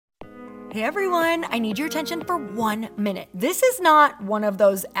Hey everyone, I need your attention for 1 minute. This is not one of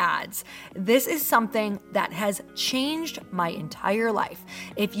those ads. This is something that has changed my entire life.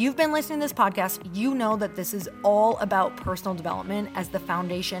 If you've been listening to this podcast, you know that this is all about personal development as the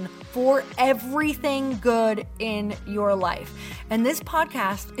foundation for everything good in your life. And this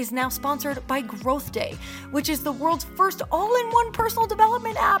podcast is now sponsored by Growth Day, which is the world's first all-in-one personal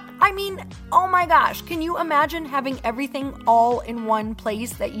development app. I mean, oh my gosh, can you imagine having everything all in one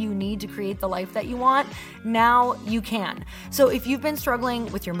place that you need to create the life that you want? Now you can. So if you've been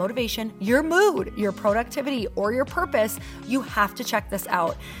struggling with your motivation, your mood, your productivity, or your purpose, you have to check this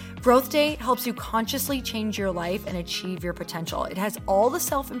out. Growth Day helps you consciously change your life and achieve your potential. It has all the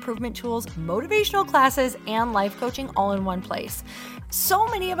self-improvement tools, motivational classes, and life coaching all in one place. So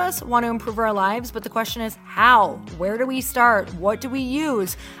many of us want to improve our lives, but the question is how? Where do we start? What do we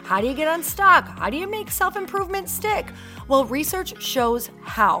use? How do you get unstuck? How do you make self-improvement stick? Well, research shows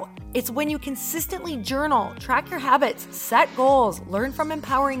how. It's when you consistently journal, track your habits, set goals, learn from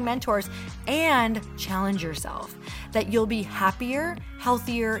empowering mentors, and challenge yourself that you'll be happier,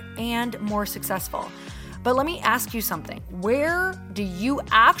 healthier, and more successful. But let me ask you something. Where do you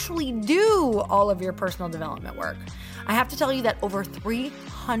actually do all of your personal development work? I have to tell you that over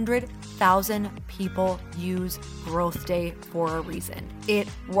 300,000 people use Growth Day for a reason. It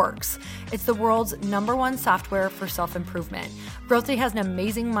works. It's the world's #1 software for self-improvement. Growth Day has an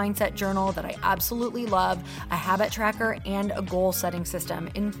amazing mindset journal that I absolutely love, a habit tracker, and a goal-setting system.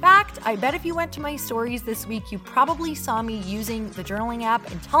 In fact, I bet if you went to my stories this week, you probably saw me using the journaling app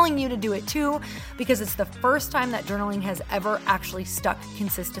and telling you to do it too, because it's the first time that journaling has ever actually stuck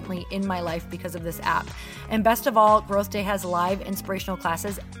consistently in my life because of this app. And best of all, Growth Day has live inspirational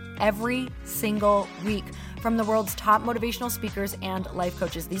classes every single week from the world's top motivational speakers and life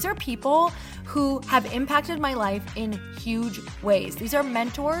coaches. These are people who have impacted my life in huge ways. These are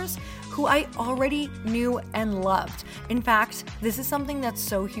mentors who I already knew and loved. In fact, this is something that's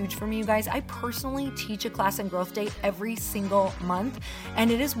so huge for me, you guys. I personally teach a class in Growth Day every single month,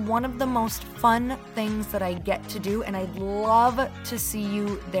 and it is one of the most fun things that I get to do, and I'd love to see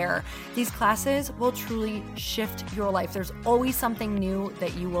you there. These classes will truly shift your life. There's always something new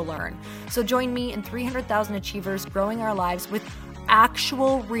that you will learn. So join me and 300,000 achievers growing our lives with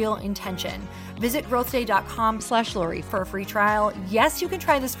actual real intention. Visit growthday.com/Lori for a free trial. Yes, you can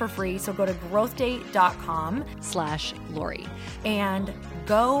try this for free. So go to growthday.com/Lori and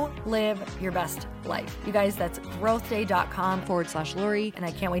go live your best life. You guys, that's growthday.com/Lori. And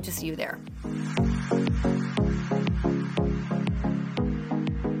I can't wait to see you there.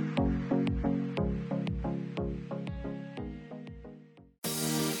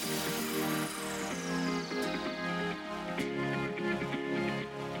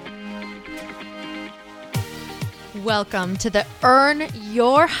 Welcome to the Earn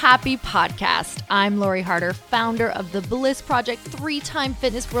Your Happy podcast. I'm Lori Harder, founder of The Bliss Project, 3-time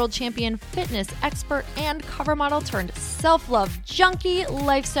fitness world champion, fitness expert, and cover model turned self-love junkie,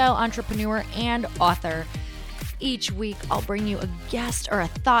 lifestyle entrepreneur, and author. Each week, I'll bring you a guest or a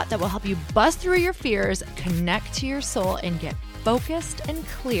thought that will help you bust through your fears, connect to your soul, and get focused and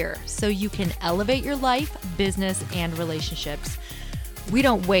clear so you can elevate your life, business, and relationships. We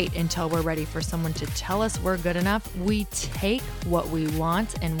don't wait until we're ready for someone to tell us we're good enough. We take what we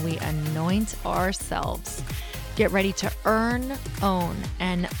want and we anoint ourselves. Get ready to earn, own,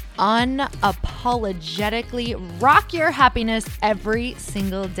 and unapologetically rock your happiness every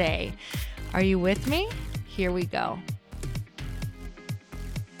single day. Are you with me? Here we go.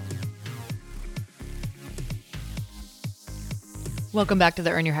 Welcome back to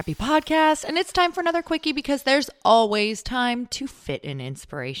the Earn Your Happy podcast, and it's time for another quickie because there's always time to fit in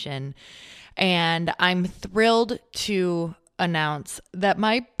inspiration. And I'm thrilled to announce that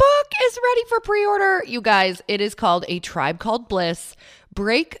my book is ready for pre-order. You guys, it is called A Tribe Called Bliss: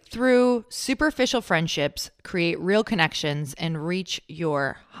 Break Through Superficial Friendships, Create Real Connections, and Reach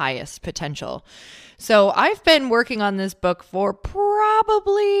Your Highest Potential. So I've been working on this book for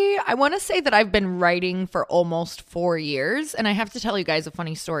I want to say that I've been writing for almost 4 years. And I have to tell you guys a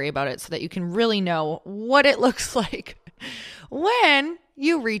funny story about it so that you can really know what it looks like when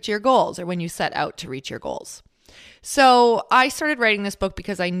you reach your goals or when you set out to reach your goals. So I started writing this book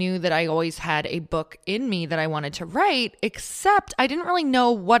because I knew that I always had a book in me that I wanted to write, except I didn't really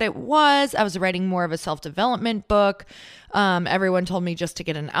know what it was. I was writing more of a self-development book. Everyone told me just to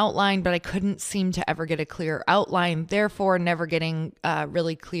get an outline, but I couldn't seem to ever get a clear outline, therefore never getting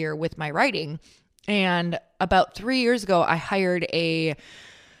really clear with my writing. And about 3 years ago, I hired a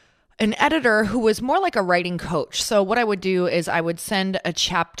an editor who was more like a writing coach. So what I would do is I would send a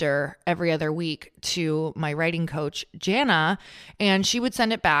chapter every other week to my writing coach, Jana, and she would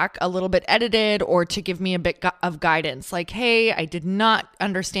send it back a little bit edited or to give me a bit of guidance. Like, hey, I did not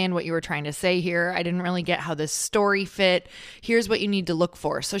understand what you were trying to say here. I didn't really get how this story fit. Here's what you need to look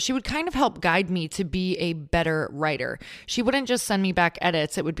for. So she would kind of help guide me to be a better writer. She wouldn't just send me back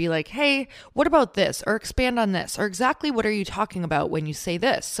edits. It would be like, hey, what about this? Or expand on this? Or exactly what are you talking about when you say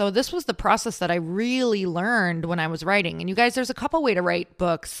this? So this was the process that I really learned when I was writing. And you guys, there's a couple ways to write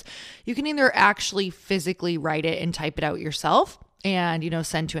books. You can either actually physically write it and type it out yourself and,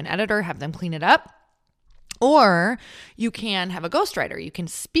 send to an editor, have them clean it up. Or you can have a ghostwriter. You can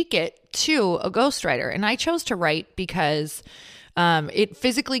speak it to a ghostwriter. And I chose to write because it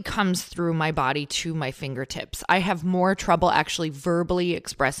physically comes through my body to my fingertips. I have more trouble actually verbally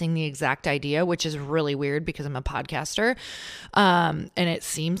expressing the exact idea, which is really weird because I'm a podcaster. And it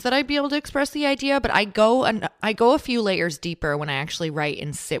seems that I'd be able to express the idea, but I go a few layers deeper when I actually write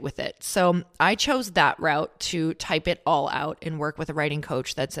and sit with it. So I chose that route to type it all out and work with a writing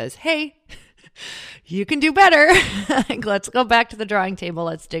coach that says, hey, you can do better. Let's go back to the drawing table.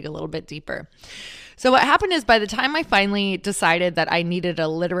 Let's dig a little bit deeper. So what happened is by the time I finally decided that I needed a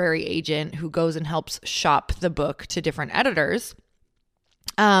literary agent who goes and helps shop the book to different editors,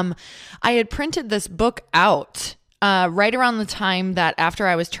 I had printed this book out right around the time that after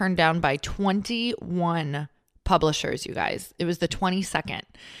I was turned down by 21 publishers, you guys. It was the 22nd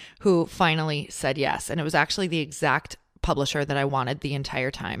who finally said yes. And it was actually the exact publisher that I wanted the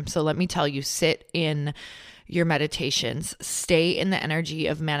entire time. So let me tell you, sit in your meditations, stay in the energy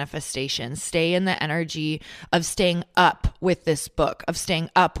of manifestation, stay in the energy of staying up with this book, of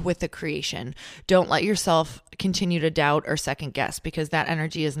staying up with the creation. Don't let yourself continue to doubt or second guess because that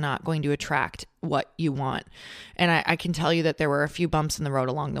energy is not going to attract what you want. And I can tell you that there were a few bumps in the road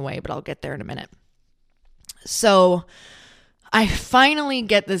along the way, but I'll get there in a minute. So I finally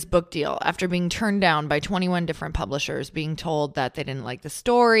get this book deal after being turned down by 21 different publishers, being told that they didn't like the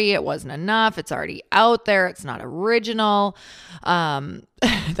story, it wasn't enough, it's already out there, it's not original,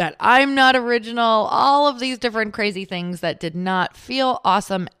 that I'm not original, all of these different crazy things that did not feel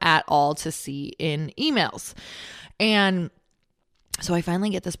awesome at all to see in emails. And so I finally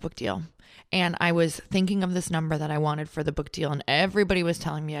get this book deal. And I was thinking of this number that I wanted for the book deal. And everybody was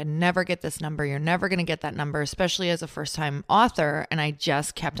telling me I'd never get this number. You're never going to get that number, especially as a first-time author. And I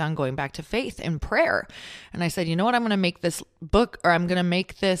just kept on going back to faith and prayer. And I said, you know what? I'm going to make this book, or I'm going to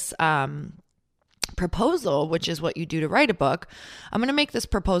make this proposal, which is what you do to write a book. I'm going to make this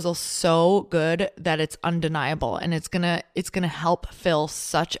proposal so good that it's undeniable. And it's going to help fill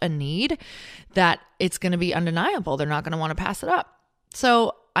such a need that it's going to be undeniable. They're not going to want to pass it up.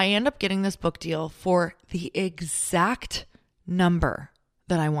 So I end up getting this book deal for the exact number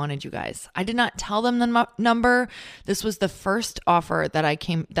that I wanted, you guys. I did not tell them the number. This was the first offer that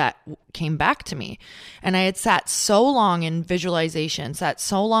came back to me. And I had sat so long in visualization, sat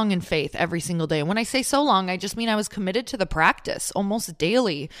so long in faith every single day. And when I say so long, I just mean I was committed to the practice almost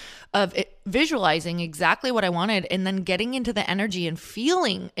daily of visualizing exactly what I wanted and then getting into the energy and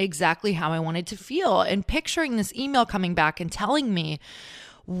feeling exactly how I wanted to feel and picturing this email coming back and telling me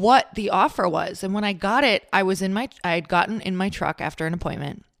what the offer was. And when I got it, I had gotten in my truck after an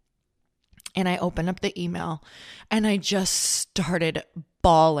appointment and I opened up the email and I just started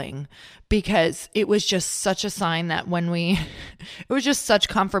bawling because it was just such a sign that it was just such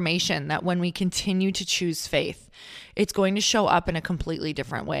confirmation that when we continue to choose faith, it's going to show up in a completely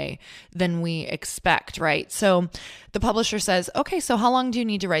different way than we expect, right? So the publisher says, okay, so how long do you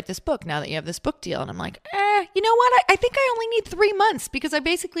need to write this book now that you have this book deal? And I'm like, you know what? I think I only need 3 months because I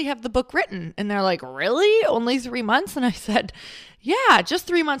basically have the book written. And they're like, really? Only 3 months? And I said, yeah, just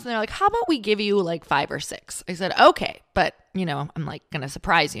 3 months. And they're like, how about we give you like 5 or 6? I said, okay, but I'm like going to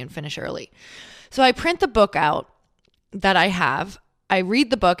surprise you and finish early. So I print the book out that I have. I read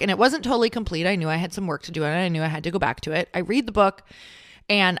the book and it wasn't totally complete. I knew I had some work to do and I knew I had to go back to it. I read the book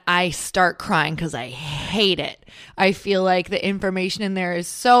and I start crying because I hate it. I feel like the information in there is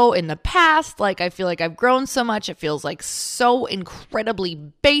so in the past. Like I feel like I've grown so much. It feels like so incredibly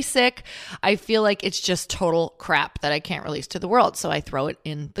basic. I feel like it's just total crap that I can't release to the world. So I throw it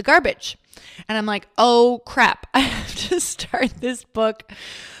in the garbage. And I'm like, oh crap, I have to start this book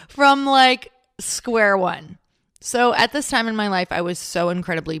from like square one. So at this time in my life, I was so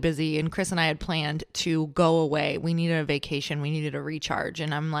incredibly busy and Chris and I had planned to go away. We needed a vacation. We needed a recharge.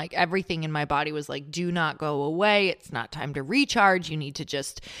 And I'm like, everything in my body was like, do not go away. It's not time to recharge. You need to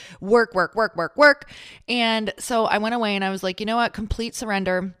just work. And so I went away and I was like, you know what? Complete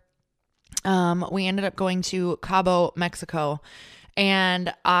surrender. We ended up going to Cabo, Mexico.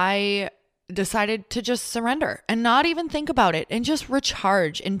 And I decided to just surrender and not even think about it and just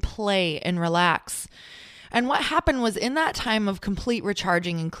recharge and play and relax. And what happened was, in that time of complete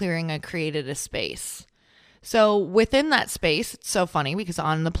recharging and clearing, I created a space. So within that space, it's so funny because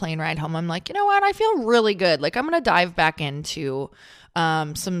on the plane ride home, I'm like, you know what? I feel really good. Like I'm going to dive back into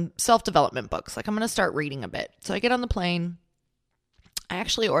some self-development books. Like I'm going to start reading a bit. So I get on the plane. I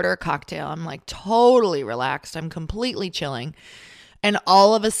actually order a cocktail. I'm like totally relaxed. I'm completely chilling. And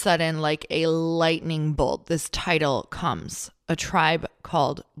all of a sudden, like a lightning bolt, this title comes, A Tribe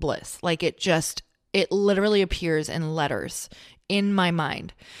Called Bliss. Like it literally appears in letters in my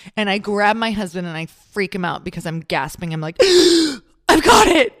mind. And I grab my husband and I freak him out because I'm gasping. I'm like, I've got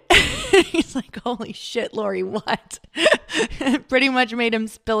it. He's like, holy shit, Lori, what? Pretty much made him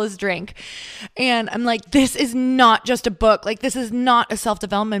spill his drink. And I'm like, this is not just a book. Like, this is not a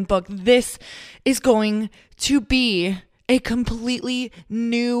self-development book. This is going to be a completely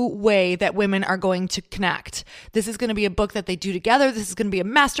new way that women are going to connect. This is going to be a book that they do together. This is going to be a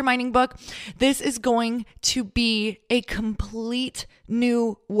masterminding book. This is going to be a complete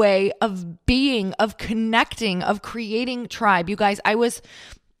new way of being, of connecting, of creating tribe. You guys, I was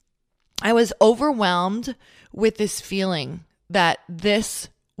overwhelmed with this feeling that this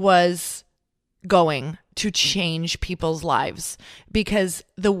was going to change people's lives, because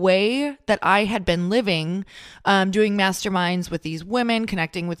the way that I had been living, doing masterminds with these women,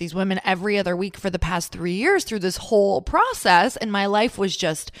 connecting with these women every other week for the past 3 years through this whole process, and my life was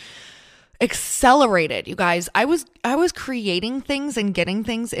just accelerated. You guys, I was creating things and getting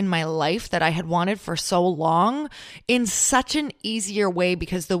things in my life that I had wanted for so long in such an easier way,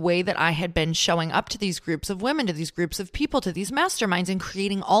 because the way that I had been showing up to these groups of women, to these groups of people, to these masterminds, and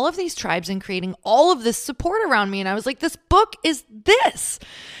creating all of these tribes and creating all of this support around me. And I was like, this book is this.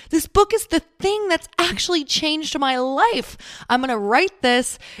 This book is the thing that's actually changed my life. I'm going to write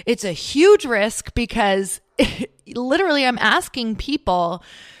this. It's a huge risk because literally I'm asking people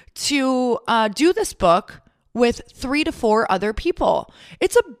to do this book with 3 to 4 other people.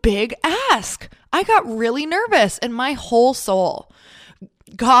 It's a big ask. I got really nervous, and my whole soul,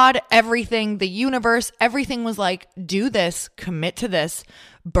 God, everything, the universe, everything was like, do this, commit to this,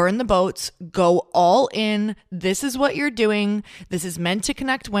 burn the boats, go all in. This is what you're doing. This is meant to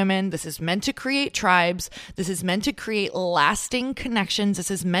connect women. This is meant to create tribes. This is meant to create lasting connections.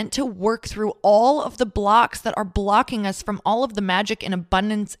 This is meant to work through all of the blocks that are blocking us from all of the magic and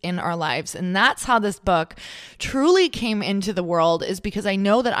abundance in our lives. And that's how this book truly came into the world, is because I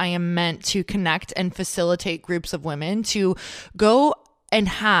know that I am meant to connect and facilitate groups of women to go and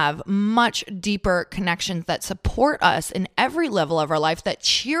have much deeper connections that support us in every level of our life, that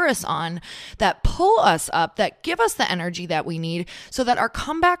cheer us on, that pull us up, that give us the energy that we need so that our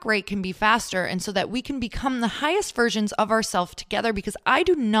comeback rate can be faster and so that we can become the highest versions of ourselves together, because I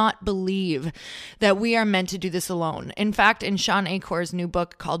do not believe that we are meant to do this alone. In fact, in Shawn Achor's new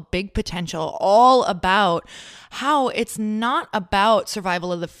book called Big Potential, all about how it's not about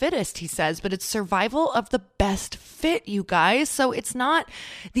survival of the fittest, he says, but it's survival of the best fit, you guys. So it's not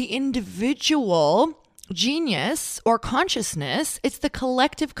the individual genius or consciousness, it's the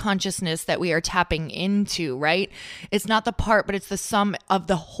collective consciousness that we are tapping into, right? It's not the part, but it's the sum of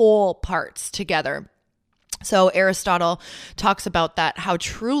the whole parts together. So Aristotle talks about that, how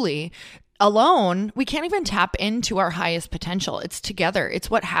truly alone, we can't even tap into our highest potential. It's together.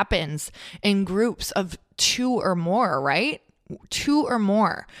 It's what happens in groups of 2 or more, right? 2 or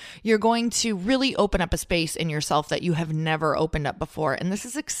more, you're going to really open up a space in yourself that you have never opened up before. And this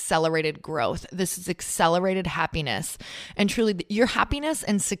is accelerated growth. This is accelerated happiness. And truly, your happiness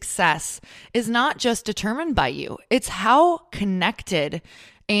and success is not just determined by you. It's how connected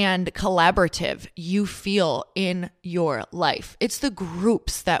and collaborative you feel in your life. It's the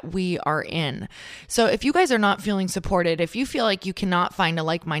groups that we are in. So if you guys are not feeling supported, if you feel like you cannot find a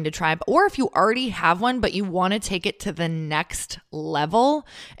like-minded tribe, or if you already have one, but you want to take it to the next level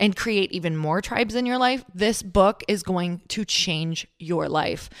and create even more tribes in your life, this book is going to change your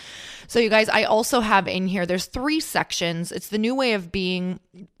life. So you guys, I also have in here, there's 3 sections. It's the new way of being,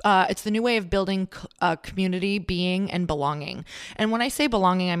 it's the new way of building community, being, and belonging. And when I say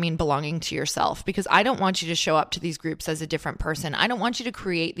belonging, I mean belonging to yourself, because I don't want you to show up to these groups as a different person. I don't want you to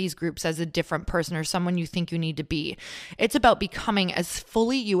create these groups as a different person or someone you think you need to be. It's about becoming as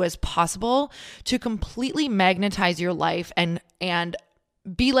fully you as possible to completely magnetize your life and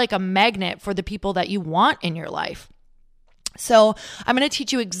be like a magnet for the people that you want in your life. So I'm going to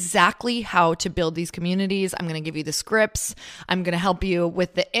teach you exactly how to build these communities. I'm going to give you the scripts. I'm going to help you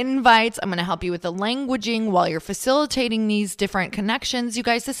with the invites. I'm going to help you with the languaging while you're facilitating these different connections. You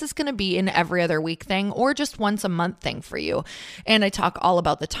guys, this is going to be an every other week thing or just once a month thing for you. And I talk all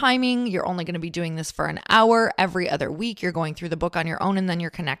about the timing. You're only going to be doing this for an hour every other week. You're going through the book on your own, and then you're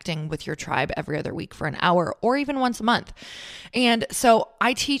connecting with your tribe every other week for an hour or even once a month. And so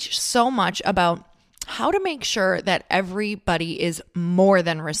I teach so much about how to make sure that everybody is more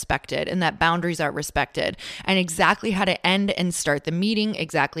than respected and that boundaries are respected, and exactly how to end and start the meeting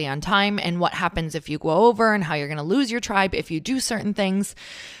exactly on time, and what happens if you go over, and how you're going to lose your tribe if you do certain things.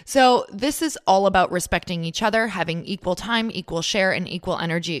 So this is all about respecting each other, having equal time, equal share, and equal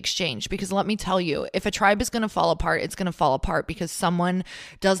energy exchange. Because let me tell you, if a tribe is going to fall apart, it's going to fall apart because someone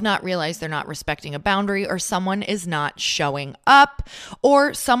does not realize they're not respecting a boundary, or someone is not showing up,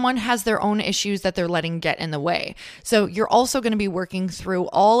 or someone has their own issues that they're letting get in the way. So you're also going to be working through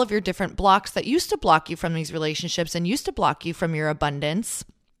all of your different blocks that used to block you from these relationships and used to block you from your abundance.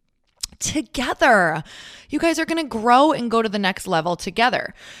 Together, you guys are going to grow and go to the next level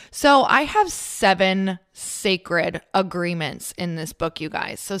together. So I have 7 sacred agreements in this book, you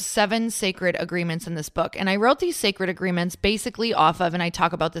guys. So 7 sacred agreements in this book. And I wrote these sacred agreements basically off of, and I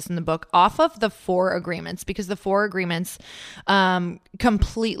talk about this in the book, off of the 4 agreements, because the 4 agreements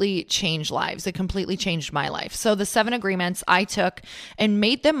completely changed lives. It completely changed my life. So the 7 agreements I took and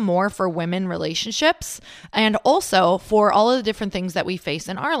made them more for women relationships, and also for all of the different things that we face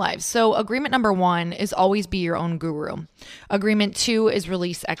in our lives. So agreement number 1 is always be your own guru. Agreement 2 is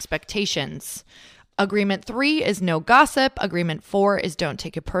release expectations. Agreement 3 is no gossip. Agreement 4 is don't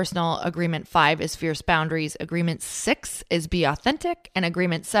take it personal. Agreement 5 is fierce boundaries. Agreement 6 is be authentic. And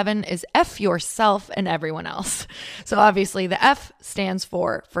agreement 7 is F yourself and everyone else. So obviously the F stands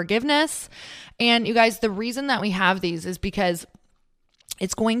for forgiveness. And you guys, the reason that we have these is because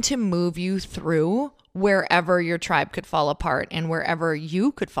it's going to move you through wherever your tribe could fall apart and wherever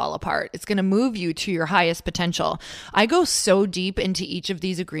you could fall apart. It's going to move you to your highest potential. I go so deep into each of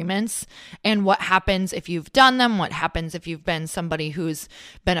these agreements and what happens if you've done them, what happens if you've been somebody who's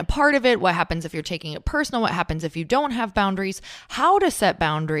been a part of it, what happens if you're taking it personal, what happens if you don't have boundaries, how to set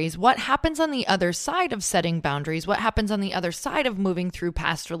boundaries, what happens on the other side of setting boundaries, what happens on the other side of moving through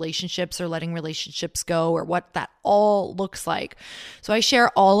past relationships or letting relationships go, or what that all looks like. So I share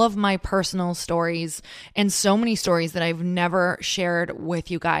all of my personal stories and so many stories that I've never shared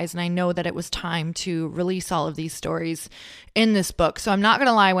with you guys. And I know that it was time to release all of these stories in this book. So I'm not going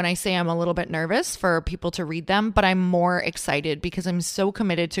to lie when I say I'm a little bit nervous for people to read them, but I'm more excited because I'm so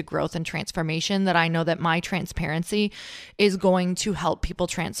committed to growth and transformation that I know that my transparency is going to help people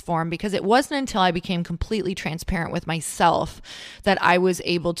transform, because it wasn't until I became completely transparent with myself that I was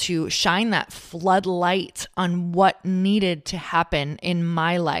able to shine that floodlight on what needed to happen in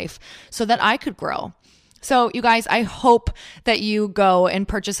my life so that I could grow. So you guys, I hope that you go and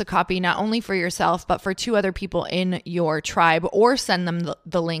purchase a copy, not only for yourself, but for 2 other people in your tribe, or send them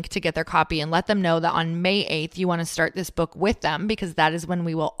the link to get their copy and let them know that on May 8th, you want to start this book with them, because that is when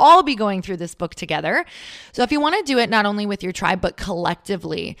we will all be going through this book together. So if you want to do it not only with your tribe, but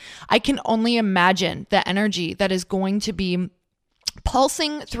collectively, I can only imagine the energy that is going to be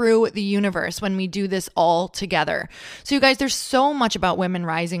pulsing through the universe when we do this all together. So you guys, there's so much about women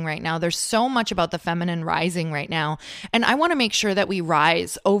rising right now. There's so much about the feminine rising right now. And I want to make sure that we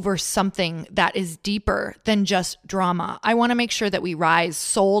rise over something that is deeper than just drama. I want to make sure that we rise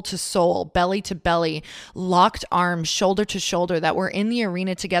soul to soul, belly to belly, locked arms, shoulder to shoulder, that we're in the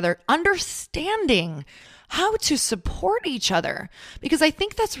arena together, understanding how to support each other. Because I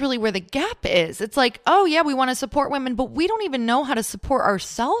think that's really where the gap is. It's like, oh yeah, we want to support women, but we don't even know how to support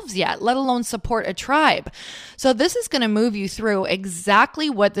ourselves yet, let alone support a tribe. So this is going to move you through exactly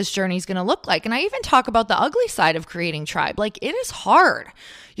what this journey is going to look like. And I even talk about the ugly side of creating tribe. Like, it is hard.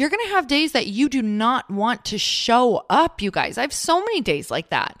 You're going to have days that you do not want to show up, you guys. I have so many days like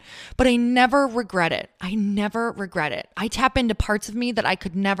that, but I never regret it. I never regret it. I tap into parts of me that I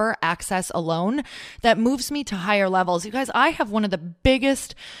could never access alone that moves me to higher levels. You guys, I have one of the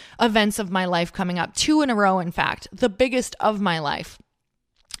biggest events of my life coming up, 2 in a row, in fact, the biggest of my life.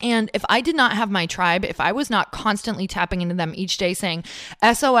 And if I did not have my tribe, if I was not constantly tapping into them each day saying,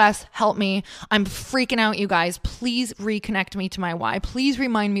 SOS, help me, I'm freaking out, you guys, please reconnect me to my why. Please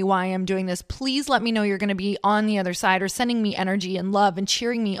remind me why I'm doing this. Please let me know you're going to be on the other side, or sending me energy and love and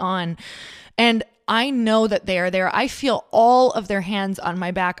cheering me on. And I know that they are there. I feel all of their hands on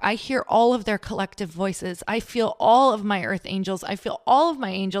my back. I hear all of their collective voices. I feel all of my earth angels. I feel all of my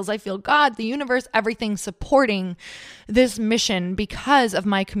angels. I feel God, the universe, everything supporting this mission because of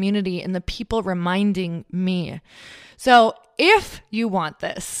my community and the people reminding me. So if you want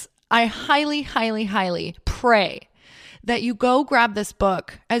this, I highly, highly, highly pray that you go grab this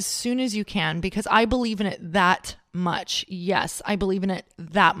book as soon as you can, because I believe in it that much. Yes, I believe in it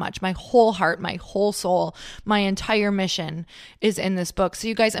that much. My whole heart, my whole soul, my entire mission is in this book. So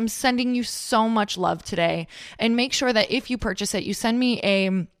you guys, I'm sending you so much love today, and make sure that if you purchase it, you send me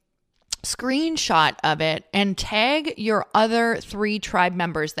a screenshot of it and tag your other 3 tribe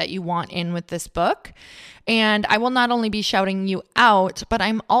members that you want in with this book. And I will not only be shouting you out, but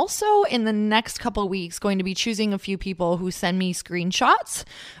I'm also in the next couple of weeks going to be choosing a few people who send me screenshots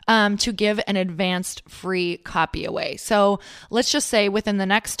to give an advanced free copy away. So let's just say within the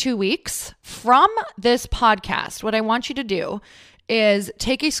next 2 weeks from this podcast, what I want you to do is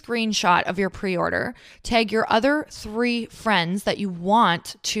take a screenshot of your pre-order, tag your other 3 friends that you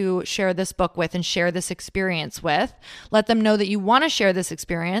want to share this book with and share this experience with. Let them know that you want to share this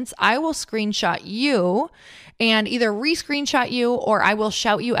experience. I will screenshot you and either re-screenshot you, or I will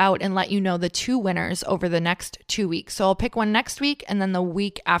shout you out and let you know the 2 winners over the next 2 weeks. So I'll pick one next week and then the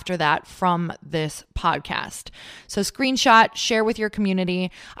week after that from this podcast. So screenshot, share with your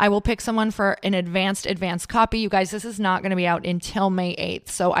community. I will pick someone for an advanced copy. You guys, this is not going to be out until May 8th.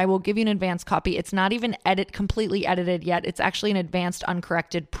 So I will give you an advanced copy. It's not even completely edited yet. It's actually an advanced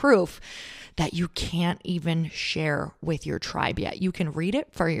uncorrected proof that you can't even share with your tribe yet. You can read it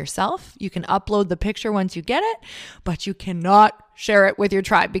for yourself. You can upload the picture once you get it, but you cannot share it with your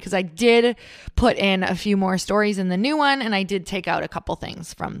tribe, because I did put in a few more stories in the new one, and I did take out a couple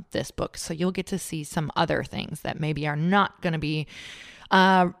things from this book. So you'll get to see some other things that maybe are not going to be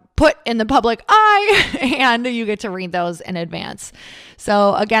put in the public eye, and you get to read those in advance.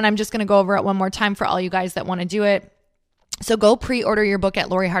 So again, I'm just going to go over it one more time for all you guys that want to do it. So go pre-order your book at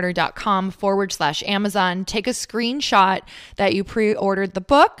loriharder.com/Amazon. Take a screenshot that you pre-ordered the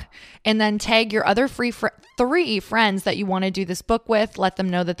book, and then tag your other 3 friends that you want to do this book with. Let them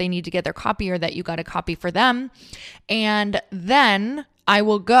know that they need to get their copy or that you got a copy for them. And then I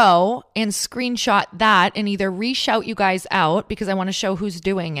will go and screenshot that and either re-shout you guys out, because I want to show who's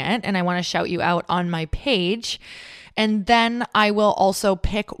doing it and I want to shout you out on my page. And then I will also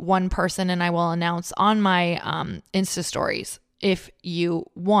pick one person and I will announce on my Insta stories if you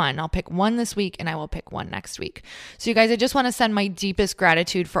won. I'll pick one this week and I will pick one next week. So you guys, I just want to send my deepest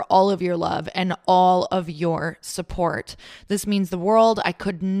gratitude for all of your love and all of your support. This means the world. I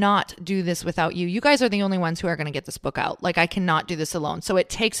could not do this without you. You guys are the only ones who are going to get this book out. Like, I cannot do this alone. So it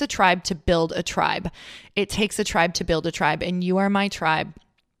takes a tribe to build a tribe. It takes a tribe to build a tribe, and you are my tribe.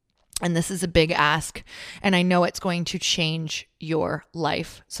 And this is a big ask, and I know it's going to change your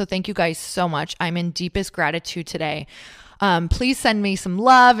life. So thank you guys so much. I'm in deepest gratitude today. Please send me some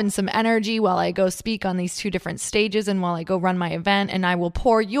love and some energy while I go speak on these 2 different stages and while I go run my event. And I will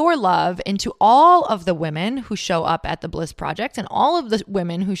pour your love into all of the women who show up at the Bliss Project and all of the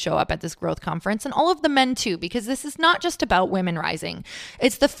women who show up at this growth conference, and all of the men too, because this is not just about women rising.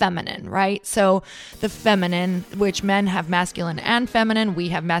 It's the feminine, right? So the feminine, which men have masculine and feminine, we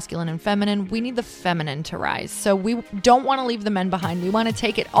have masculine and feminine. We need the feminine to rise. So we don't want to leave the men behind. We want to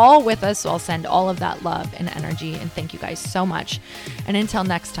take it all with us. So I'll send all of that love and energy. And thank you guys so much. And until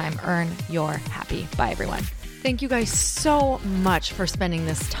next time, earn your happy. Bye, everyone. Thank you guys so much for spending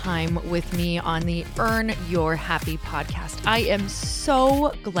this time with me on the Earn Your Happy podcast. I am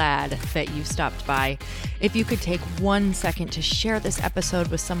so glad that you stopped by. If you could take 1 second to share this episode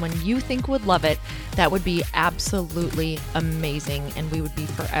with someone you think would love it, that would be absolutely amazing, and we would be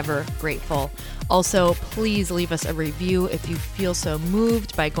forever grateful. Also, please leave us a review if you feel so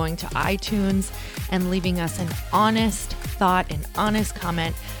moved by going to iTunes and leaving us an honest thought, an honest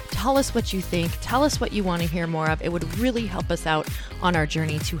comment. Tell us what you think. Tell us what you want to hear more of. It would really help us out on our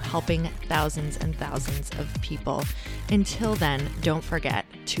journey to helping thousands and thousands of people. Until then, don't forget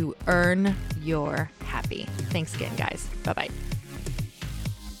to earn your happy. Thanks again, guys. Bye-bye.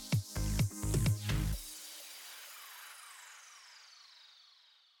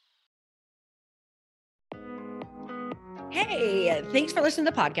 Hey, thanks for listening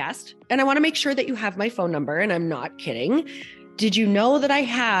to the podcast. And I want to make sure that you have my phone number, and I'm not kidding. Did you know that I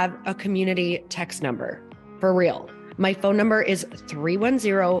have a community text number? For real. My phone number is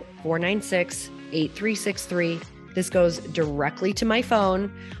 310-496-8363. This goes directly to my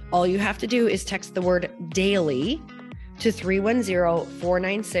phone. All you have to do is text the word daily to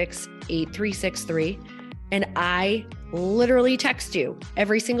 310-496-8363. And I literally text you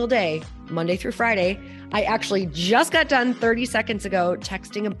every single day, Monday through Friday. I actually just got done 30 seconds ago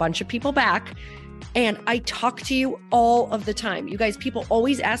texting a bunch of people back And I talk to you all of the time. You guys, people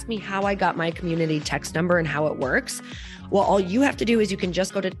always ask me how I got my community text number and how it works. Well, all you have to do is you can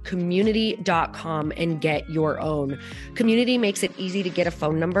just go to community.com and get your own. Community makes it easy to get a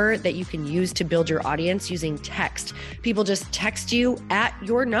phone number that you can use to build your audience using text. People just text you at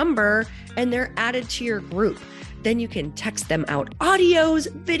your number and they're added to your group. Then you can text them out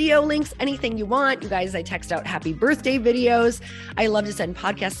audios, video links, anything you want. You guys, I text out happy birthday videos. I love to send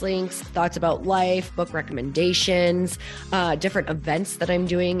podcast links, thoughts about life, book recommendations, different events that I'm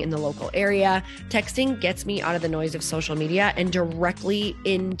doing in the local area. Texting gets me out of the noise of social media and directly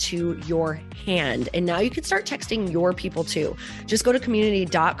into your hand. And now you can start texting your people too. Just go to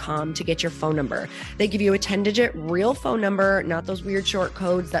community.com to get your phone number. They give you a 10-digit real phone number, not those weird short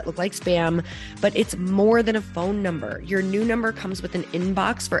codes that look like spam, but it's more than a phone number. Your new number comes with an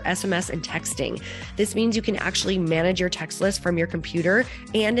inbox for SMS and texting. This means you can actually manage your text list from your computer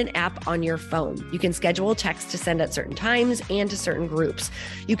and an app on your phone. You can schedule texts to send at certain times and to certain groups.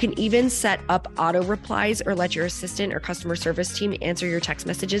 You can even set up auto replies or let your assistant or customer service team answer your text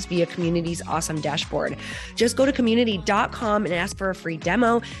messages via Community's awesome dashboard. Just go to community.com and ask for a free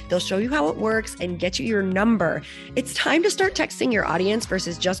demo. They'll show you how it works and get you your number. It's time to start texting your audience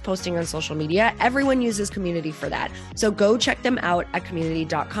versus just posting on social media. Everyone uses Community for that. So go check them out at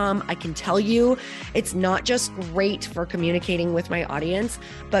community.com. I can tell you it's not just great for communicating with my audience,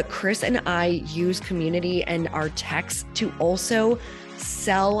 but Chris and I use Community and our texts to also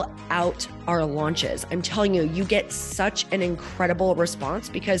sell out our launches. I'm telling you, you get such an incredible response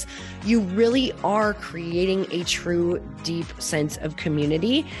because you really are creating a true, deep sense of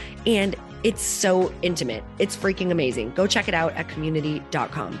community. And it's so intimate. It's freaking amazing. Go check it out at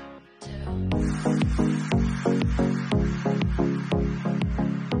community.com.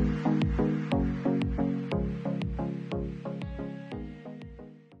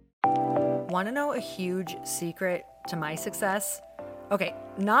 Want to know a huge secret to my success? Okay,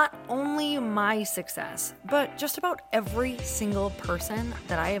 not only my success, but just about every single person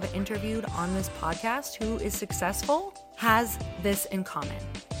that I have interviewed on this podcast who is successful has this in common.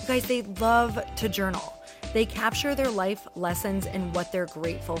 You guys, they love to journal. They capture their life lessons and what they're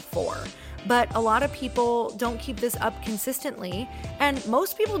grateful for. But a lot of people don't keep this up consistently, and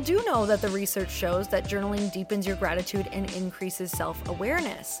most people do know that the research shows that journaling deepens your gratitude and increases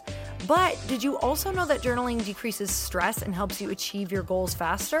self-awareness. But did you also know that journaling decreases stress and helps you achieve your goals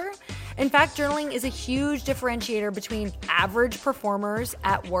faster? In fact, journaling is a huge differentiator between average performers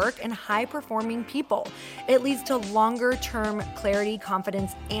at work and high-performing people. It leads to longer-term clarity,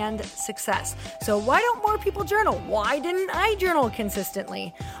 confidence, and success. So why don't more people journal? Why didn't I journal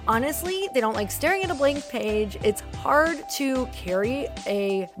consistently? Honestly, they don't like staring at a blank page. It's hard to carry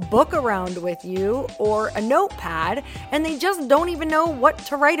a book around with you or a notepad, and they just don't even know what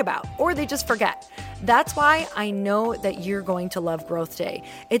to write about, or they just forget. That's why I know that you're going to love Growth Day.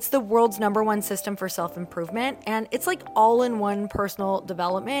 It's the world's #1 system for self-improvement, and it's like all-in-one personal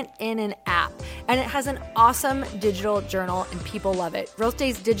development in an app. And it has an awesome digital journal, and people love it. Growth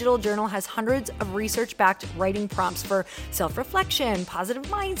Day's digital journal has hundreds of research-backed writing prompts for self-reflection, positive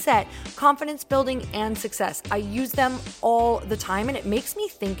mindset, confidence building, and success. I use them all the time, and it makes me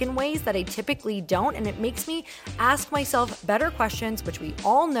think in ways that I typically don't, and it makes me ask myself better questions, which we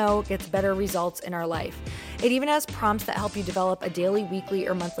all know gets better results in our life. It even has prompts that help you develop a daily, weekly,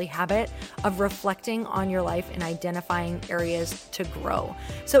 or monthly habit of reflecting on your life and identifying areas to grow.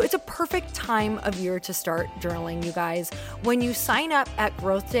 So it's a perfect time of year to start journaling, you guys. When you sign up at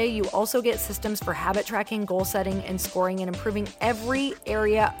Growth Day, you also get systems for habit tracking, goal setting, and scoring, and improving every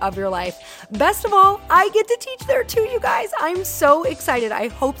area of your life. Best of all, I get to teach there too, you guys. I'm so excited. I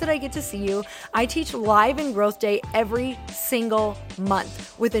hope that I get to see you. I teach live in Growth Day every single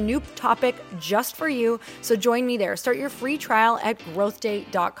month with a new topic just for you. So join me there. Start your free trial at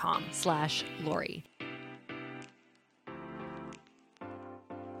growthday.com/Lori.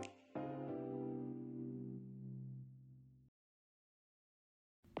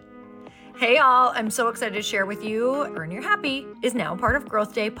 Hey all, I'm so excited to share with you, Earn Your Happy is now part of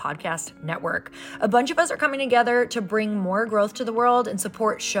Growth Day Podcast Network. A bunch of us are coming together to bring more growth to the world and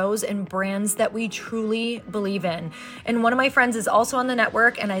support shows and brands that we truly believe in. And one of my friends is also on the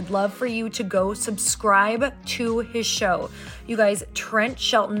network, and I'd love for you to go subscribe to his show. You guys, Trent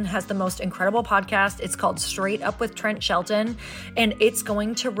Shelton has the most incredible podcast. It's called Straight Up with Trent Shelton, and it's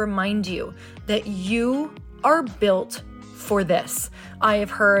going to remind you that you are built for this. I have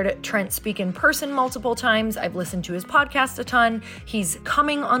heard Trent speak in person multiple times. I've listened to his podcast a ton. He's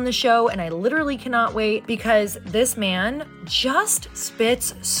coming on the show, and I literally cannot wait because this man just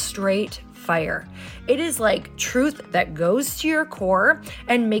spits straight fire. It is like truth that goes to your core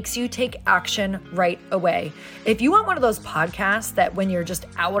and makes you take action right away. If you want one of those podcasts that when you're just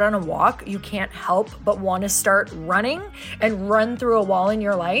out on a walk, you can't help but want to start running and run through a wall in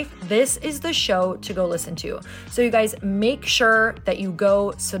your life, this is the show to go listen to. So you guys, make sure that you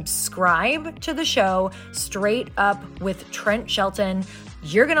go subscribe to the show, Straight Up with Trent Shelton.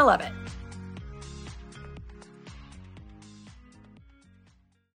 You're going to love it.